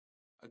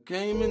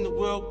Came in the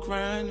world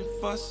crying and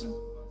fussing.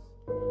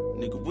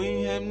 Nigga, we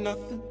ain't have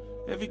nothing.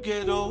 Every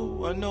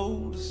ghetto, I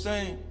know the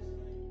same.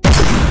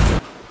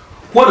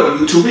 What up,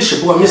 YouTube? It's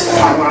your boy, Mr.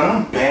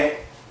 Outliner. I'm back.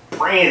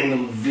 Brand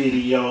new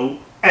video.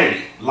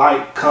 Hey,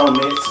 like,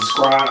 comment,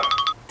 subscribe.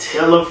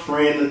 Tell a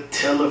friend to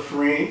tell a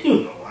friend.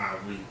 You know how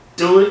we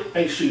do it.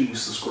 Make sure you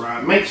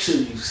subscribe. Make sure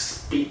you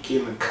speak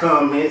in the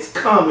comments.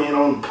 Comment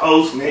on the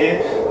post,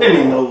 man. Let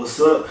me know what's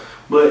up.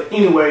 But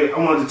anyway, I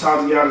wanted to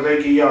talk to y'all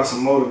today, give y'all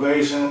some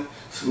motivation,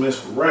 some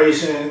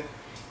inspiration.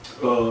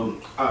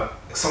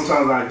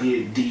 Sometimes I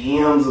get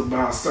DMs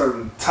about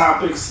certain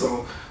topics,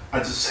 so I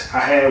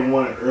had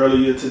one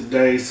earlier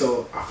today,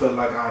 so I felt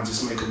like I'll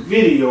just make a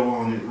video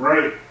on it,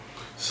 right?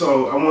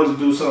 So I wanted to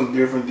do something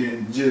different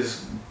than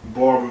just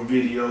barber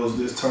videos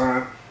this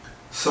time.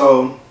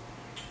 So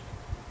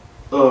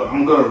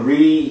I'm gonna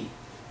read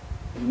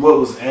what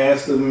was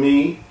asked of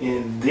me,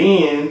 and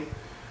then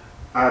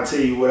I'll tell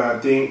you what I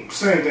think.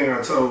 Same thing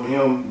I told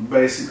him,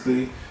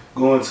 basically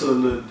go into a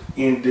little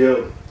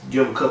in-depth,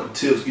 give a couple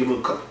tips, give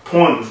a couple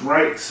pointers,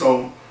 right?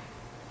 So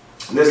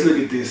let's look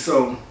at this.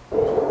 So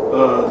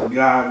the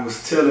guy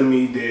was telling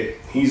me that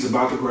he's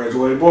about to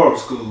graduate barber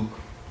school.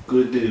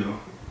 Good deal,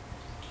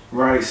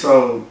 right?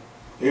 So,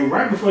 and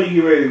right before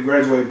you get ready to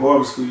graduate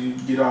barber school, you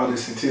get all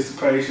this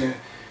anticipation.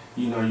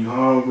 You know, you're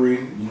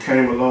hungry. You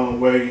came a long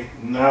way.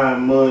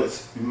 9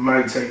 months. It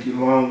might take you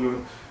longer.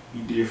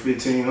 You did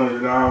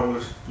 1,500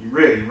 hours. You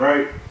ready,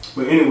 right?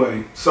 But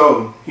anyway,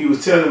 so he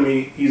was telling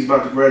me he's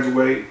about to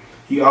graduate.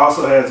 He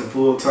also has a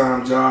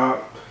full-time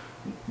job,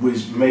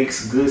 which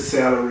makes good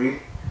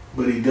salary,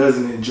 but he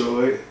doesn't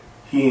enjoy it.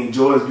 He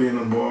enjoys being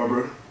a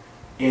barber,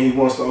 and he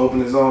wants to open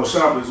his own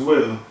shop as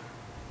well.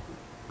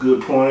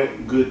 Good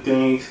point, good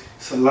things.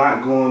 It's a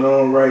lot going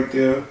on right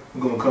there.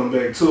 We're going to come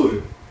back to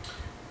it.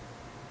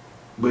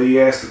 But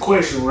he asked the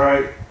question,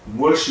 right?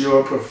 What's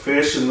your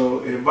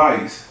professional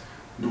advice?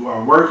 Do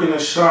I work in a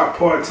shop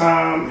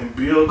part-time and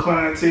build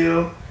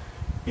clientele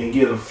and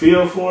get a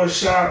feel for a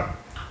shop?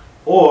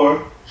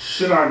 Or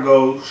should I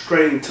go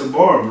straight into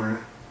barbering?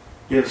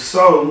 If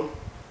so,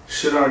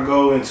 should I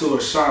go into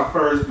a shop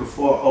first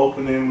before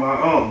opening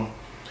my own?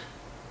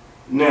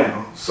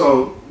 Now,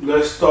 so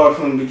let's start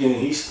from the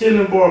beginning. He's still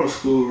in barber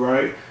school,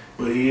 right?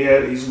 But he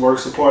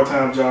works a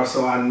part-time job,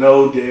 so I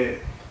know that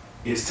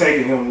it's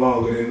taking him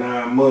longer than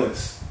 9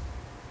 months.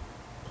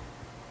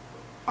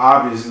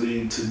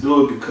 Obviously, to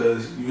do it,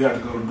 because you have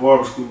to go to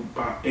barber school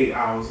about 8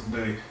 hours a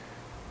day,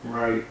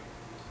 right?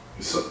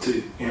 So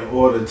in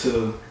order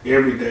to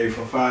every day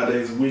for 5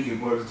 days a week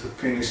in order to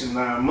finish in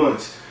 9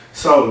 months.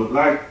 So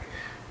like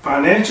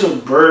financial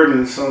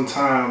burden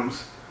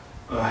sometimes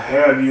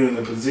have you in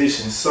a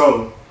position.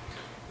 So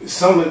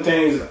some of the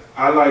things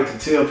I like to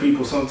tell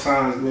people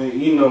sometimes, man,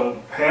 you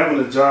know, having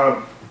a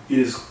job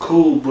is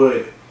cool,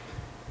 but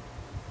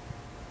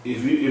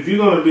if you're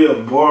going to be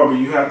a barber,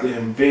 you have to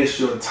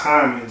invest your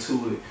time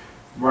into it,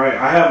 right?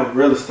 I have a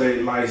real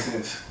estate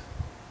license,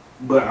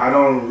 but I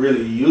don't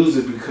really use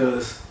it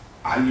because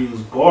I use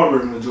barber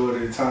the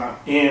majority of the time.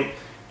 And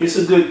it's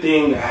a good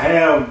thing to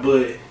have,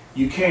 but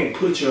you can't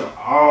put your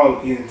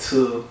all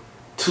into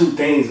two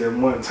things at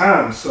one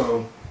time.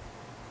 So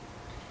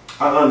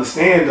I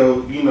understand,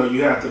 though, you know,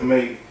 you have to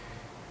make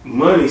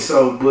money,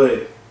 so,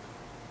 but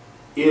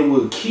it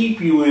will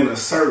keep you in a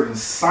certain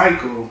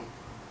cycle.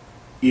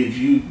 If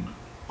you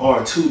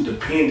are too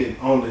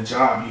dependent on the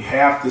job, you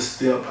have to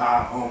step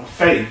out on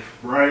faith,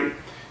 right?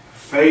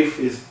 Faith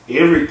is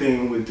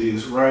everything with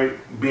this, right?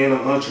 Being an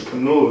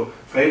entrepreneur,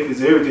 faith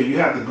is everything. You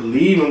have to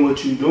believe in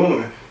what you're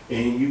doing,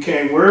 and you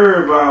can't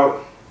worry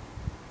about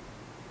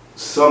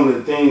some of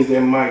the things that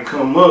might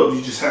come up.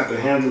 You just have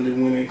to handle it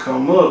when they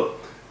come up.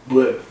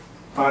 But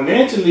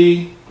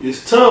financially,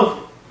 it's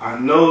tough. I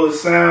know it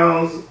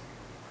sounds,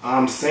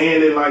 I'm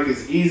saying it like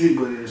it's easy,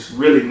 but it's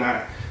really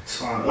not.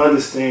 So I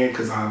understand,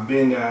 because I've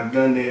been there, I've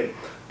done that,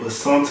 but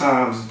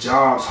sometimes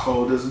jobs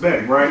hold us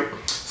back, right?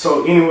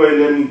 So anyway,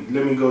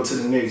 let me go to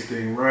the next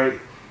thing, right?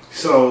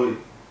 So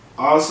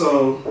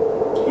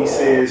also, he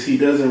says he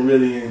doesn't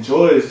really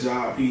enjoy his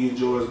job. He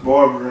enjoys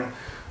barbering,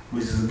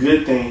 which is a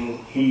good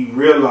thing. He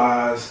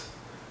realized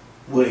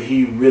what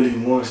he really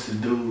wants to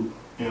do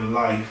in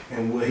life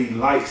and what he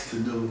likes to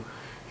do.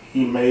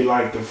 He may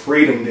like the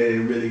freedom that it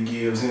really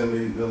gives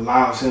him. It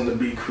allows him to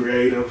be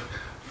creative,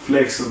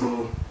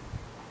 flexible.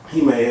 He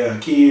may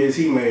have kids,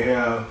 he may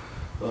have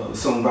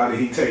somebody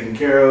he taking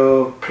care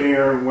of,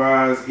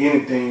 parent-wise,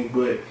 anything,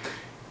 but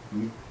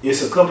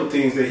it's a couple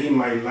things that he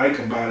might like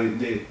about it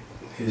that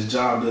his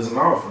job doesn't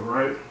offer,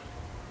 right?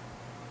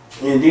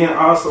 And then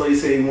also he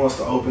said he wants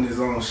to open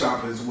his own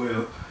shop as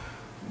well.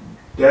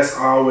 That's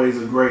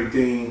always a great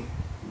thing.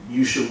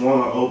 You should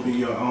want to open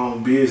your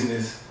own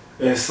business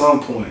at some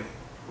point,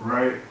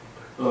 right?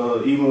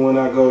 Even when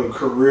I go to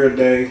career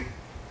day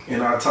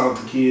and I talk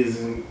to kids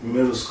in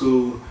middle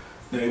school,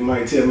 they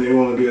might tell me they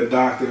want to be a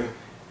doctor.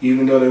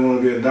 Even though they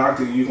want to be a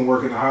doctor, you can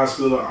work in a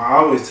hospital. I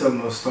always tell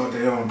them to start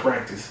their own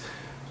practice.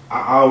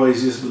 I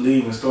always just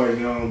believe in starting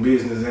your own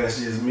business.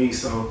 That's just me.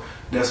 So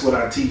that's what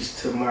I teach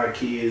to my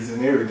kids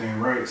and everything,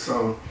 right?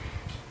 So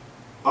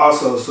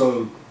Also,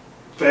 so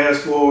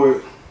fast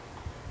forward,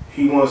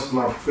 he wants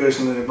my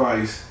professional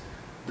advice.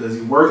 Does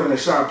he work in the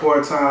shop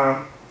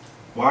part-time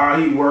while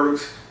he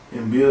works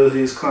and build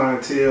his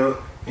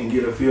clientele and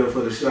get a feel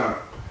for the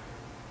shop?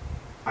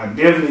 I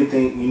definitely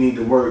think you need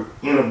to work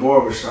in a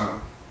barber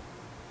shop.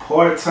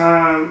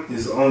 Part-time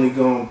is only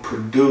going to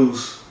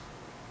produce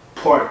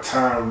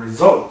part-time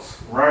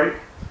results, right?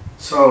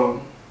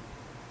 So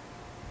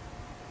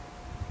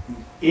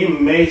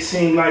it may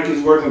seem like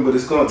it's working, but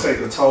it's going to take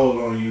a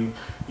toll on you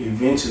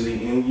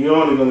eventually, and you're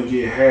only going to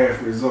get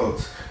half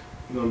results.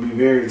 You're going to be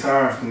very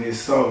tired from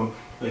this. So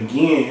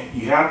again,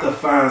 you have to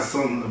find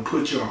something to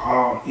put your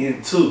all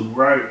into,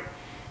 right?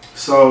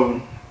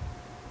 So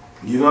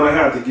you're going to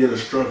have to get a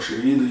structure.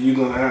 Either you're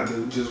going to have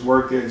to just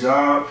work that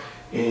job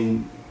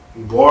and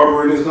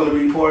barbering is going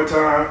to be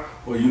part-time,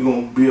 or you're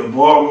going to be a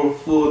barber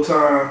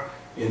full-time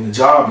and the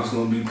job is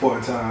going to be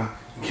part-time.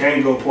 You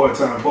can't go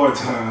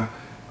part-time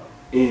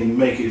and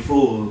make it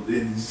full.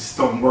 It just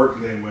don't work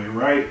that way,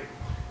 right?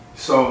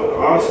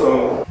 So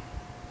also,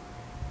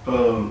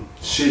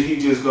 should he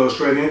just go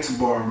straight into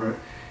barbering?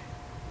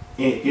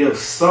 And if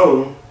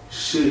so,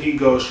 should he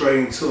go straight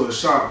into a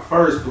shop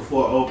first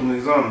before opening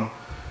his own?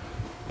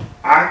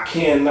 I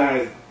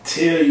cannot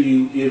tell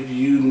you if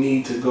you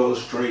need to go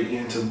straight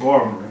into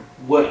barbering.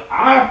 What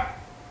I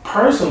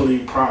personally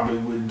probably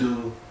would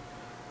do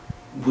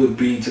would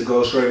be to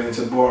go straight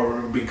into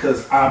barbering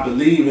because I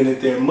believe in it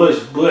that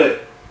much,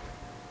 but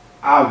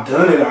I've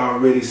done it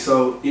already,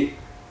 so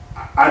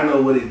I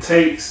know what it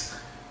takes,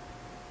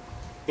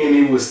 and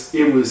it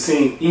would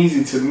seem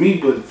easy to me,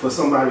 but for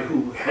somebody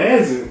who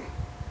hasn't,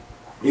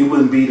 it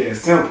wouldn't be that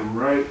simple,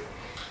 right?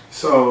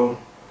 So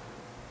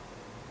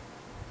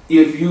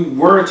if you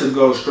were to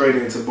go straight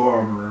into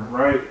barbering,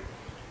 right,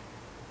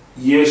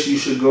 yes, you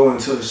should go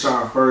into the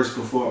shop first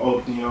before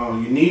opening your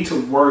own. You need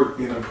to work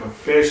in a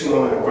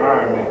professional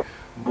environment.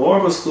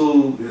 Barber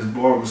school is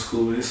barber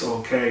school. It's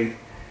okay.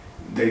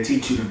 They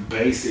teach you the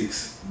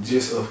basics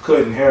just of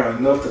cutting hair.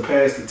 Enough to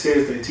pass the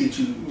test. They teach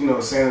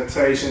you,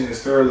 sanitation and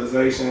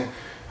sterilization,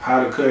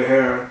 how to cut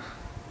hair,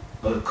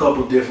 a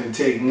couple different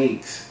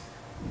techniques.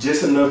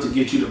 Just enough to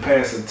get you to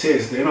pass a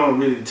test. They don't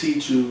really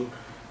teach you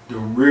the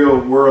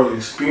real world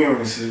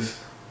experiences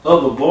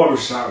of a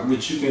barbershop,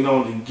 which you can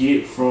only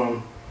get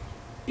from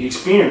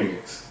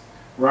experience,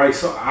 right?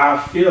 So I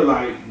feel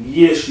like,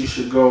 yes, you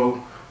should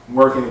go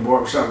work in a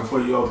barbershop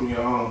before you open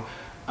your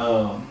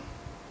own.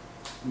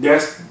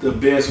 That's the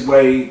best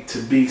way to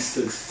be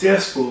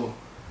successful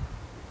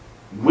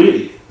with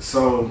it.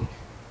 So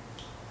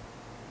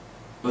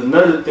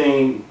another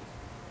thing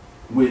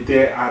with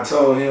that, I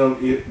told him,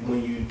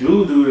 when you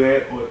do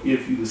that, or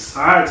if you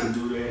decide to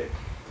do that,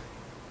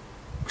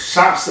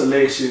 shop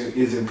selection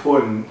is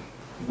important,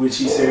 which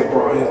he said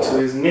brought him to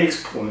his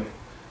next point.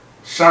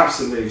 Shop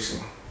selection,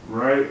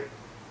 right?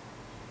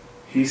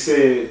 He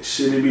said,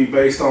 should it be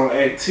based on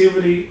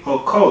activity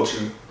or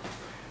culture?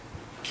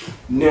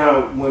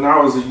 Now, when I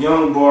was a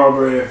young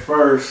barber at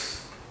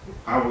first,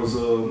 I was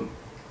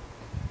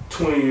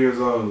 20 years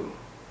old,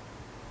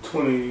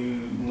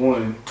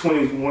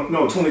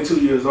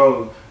 22 years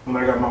old when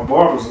I got my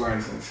barber's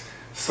license.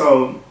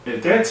 So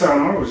at that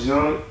time, I was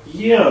young.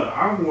 Yeah,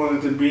 I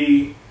wanted to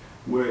be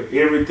where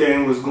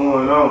everything was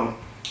going on.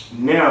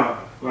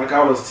 Now, like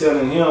I was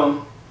telling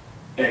him,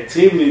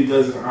 activity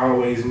doesn't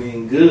always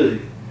mean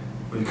good,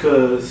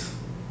 because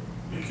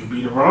it could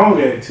be the wrong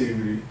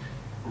activity,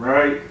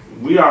 right?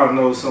 We all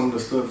know some of the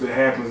stuff that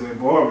happens at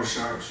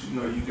barbershops.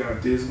 You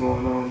got this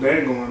going on,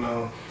 that going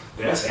on.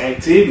 That's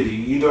activity,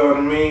 you know what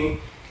I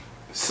mean?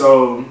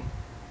 So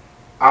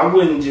I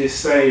wouldn't just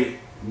say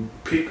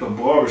pick a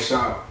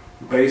barbershop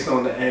based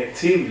on the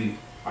activity.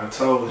 I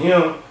told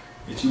him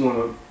that you want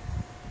to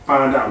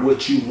find out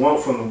what you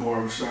want from the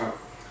barbershop.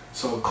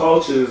 So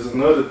culture is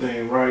another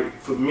thing, right?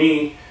 For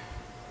me,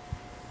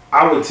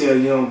 I would tell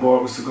young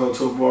barbers to go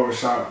to a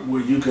barbershop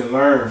where you can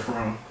learn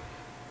from.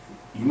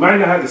 You might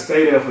not have to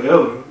stay there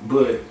forever,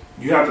 but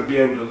you have to be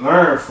able to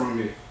learn from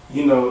it,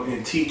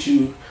 and teach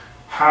you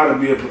how to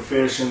be a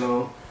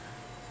professional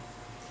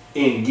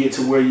and get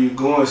to where you're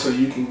going, so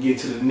you can get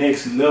to the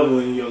next level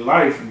in your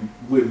life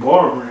with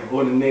barbering,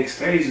 or the next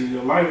stage of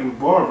your life with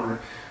barbering,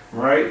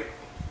 right?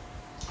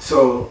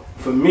 So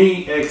for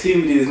me,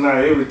 activity is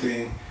not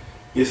everything.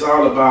 It's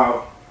all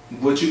about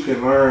what you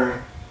can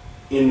learn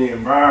in the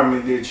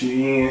environment that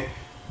you're in,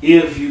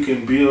 if you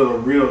can build a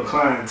real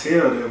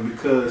clientele there,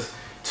 because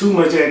too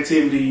much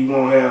activity, you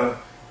won't have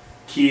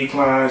kid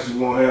clients, you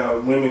won't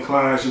have women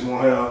clients, you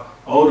won't have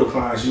older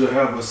clients. You'll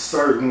have a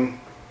certain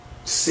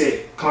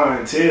set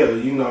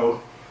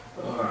clientele.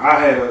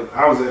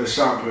 I was at a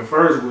shop at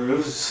first where it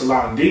was just a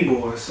lot of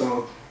D-boys.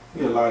 So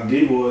a lot of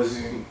D-boys,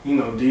 and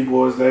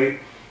D-boys, they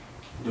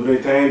do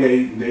their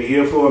thing. They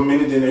here for a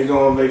minute, then they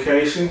go on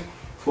vacation.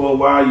 For a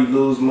while, you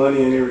lose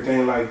money and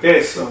everything like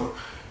that. So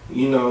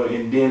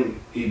and then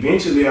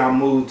eventually I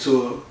moved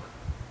to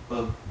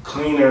a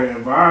cleaner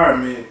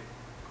environment,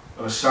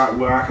 a shop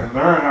where I can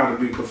learn how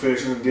to be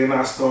professional. Then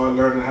I started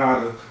learning how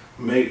to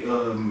make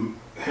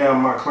have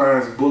my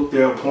clients book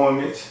their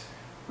appointments,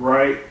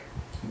 right?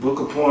 book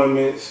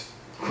appointments,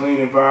 clean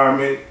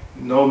environment,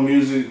 no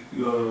music,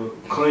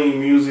 clean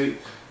music,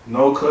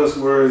 no cuss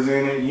words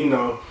in it. You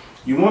know,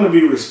 you want to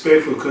be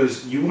respectful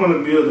because you want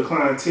to build a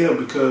clientele,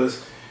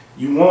 because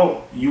you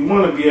want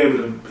to be able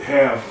to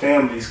have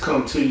families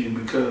come to you,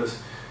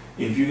 because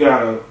if you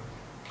got a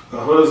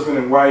husband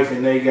and wife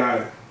and they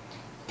got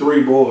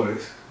 3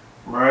 boys,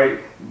 right?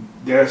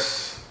 They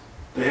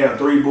have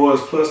 3 boys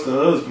plus the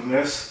husband.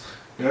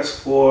 That's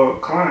 4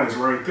 clients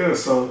right there.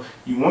 So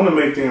you want to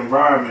make the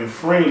environment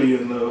friendly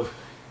enough,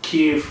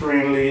 kid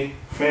friendly,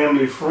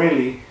 family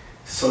friendly,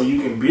 so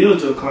you can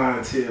build your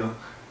clientele.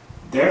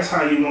 That's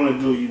how you want to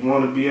do it. You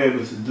want to be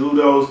able to do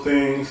those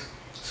things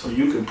so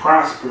you can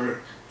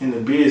prosper in the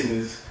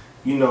business.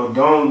 You know,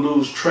 don't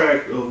lose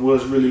track of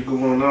what's really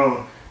going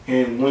on.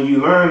 And when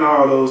you learn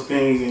all those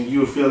things and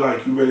you feel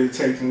like you're ready to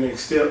take the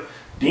next step,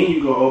 then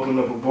you go open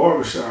up a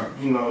barbershop.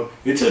 You know,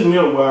 it took me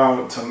a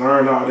while to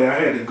learn all that.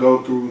 I had to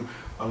go through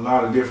a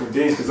lot of different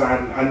things because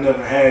I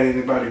never had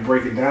anybody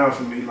break it down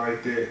for me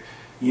like that.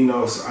 You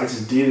know, so I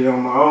just did it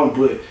on my own.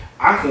 But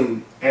I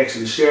can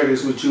actually share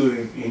this with you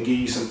and give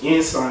you some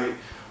insight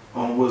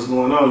on what's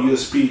going on. You'll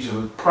speed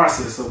your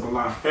process up a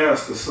lot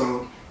faster.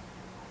 So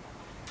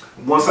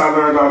once I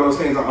learned all those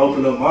things, I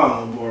opened up my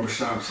own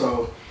barbershop.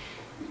 So,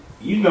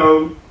 you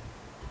know,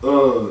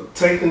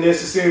 take the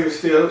necessary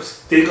steps.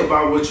 Think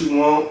about what you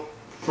want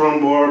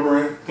from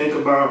barbering. Think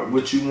about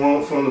what you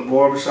want from the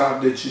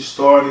barbershop that you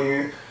start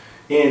in.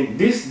 And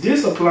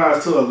this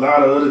applies to a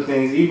lot of other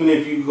things. Even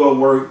if you go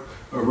work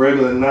a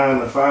regular 9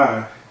 to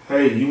 5,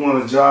 hey, you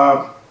want a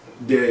job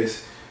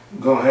that's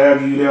gonna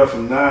have you there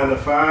from 9 to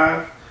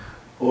 5,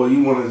 or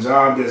you want a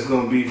job that's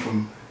gonna be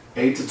from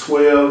 8 to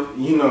 12,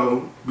 you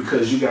know,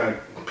 because you got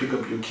to pick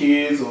up your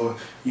kids, or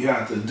you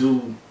have to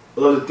do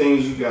other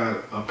things, you got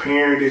a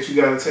parent that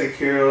you got to take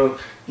care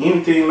of,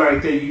 anything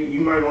like that. You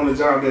might want a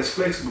job that's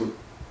flexible.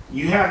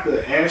 You have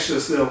to ask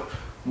yourself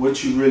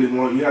what you really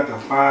want. You have to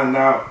find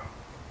out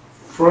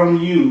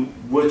from you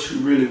what you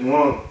really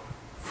want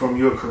from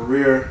your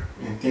career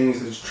and things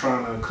that you're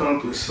trying to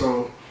accomplish.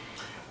 So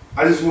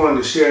I just wanted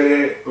to share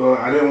that.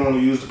 I didn't want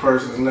to use the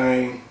person's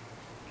name.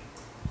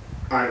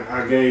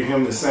 I gave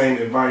him the same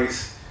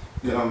advice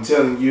that I'm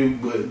telling you,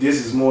 but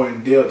this is more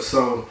in depth.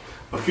 So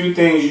a few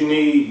things you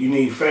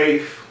need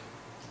faith,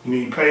 you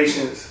need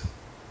patience,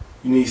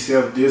 you need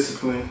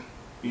self-discipline,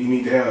 you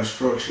need to have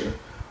structure.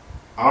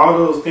 All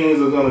those things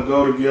are going to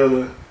go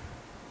together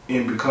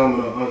in becoming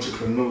an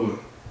entrepreneur,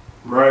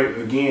 right?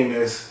 Again,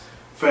 that's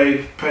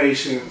faith,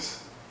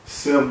 patience,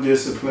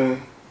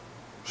 self-discipline,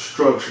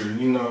 structure,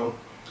 you know.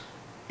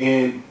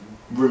 And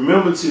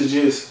remember to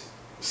just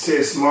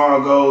set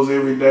small goals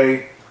every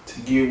day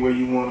to get where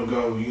you want to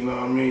go, you know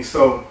what I mean?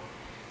 So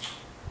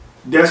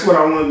that's what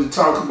I wanted to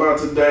talk about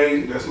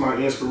today. That's my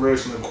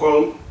inspirational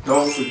quote.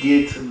 Don't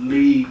forget to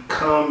leave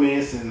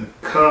comments in the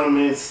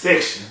comment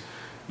section.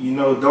 You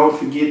know, don't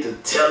forget to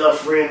tell a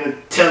friend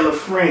to tell a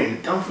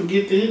friend. Don't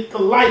forget to hit the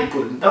like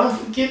button. Don't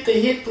forget to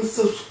hit the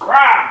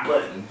subscribe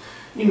button.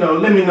 You know,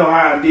 let me know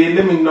how I did.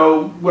 Let me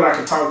know what I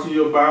can talk to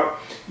you about.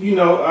 You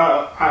know,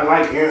 I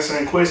like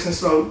answering questions,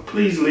 so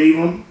please leave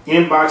them.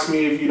 Inbox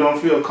me if you don't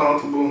feel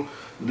comfortable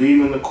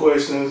leaving the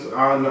questions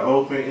out in the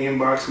open.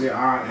 Inbox me,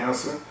 I'll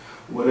answer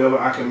whatever.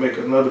 I can make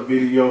another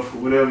video for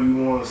whatever you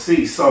want to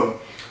see. So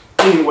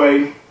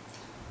anyway,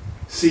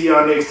 see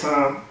y'all next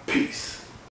time. Peace.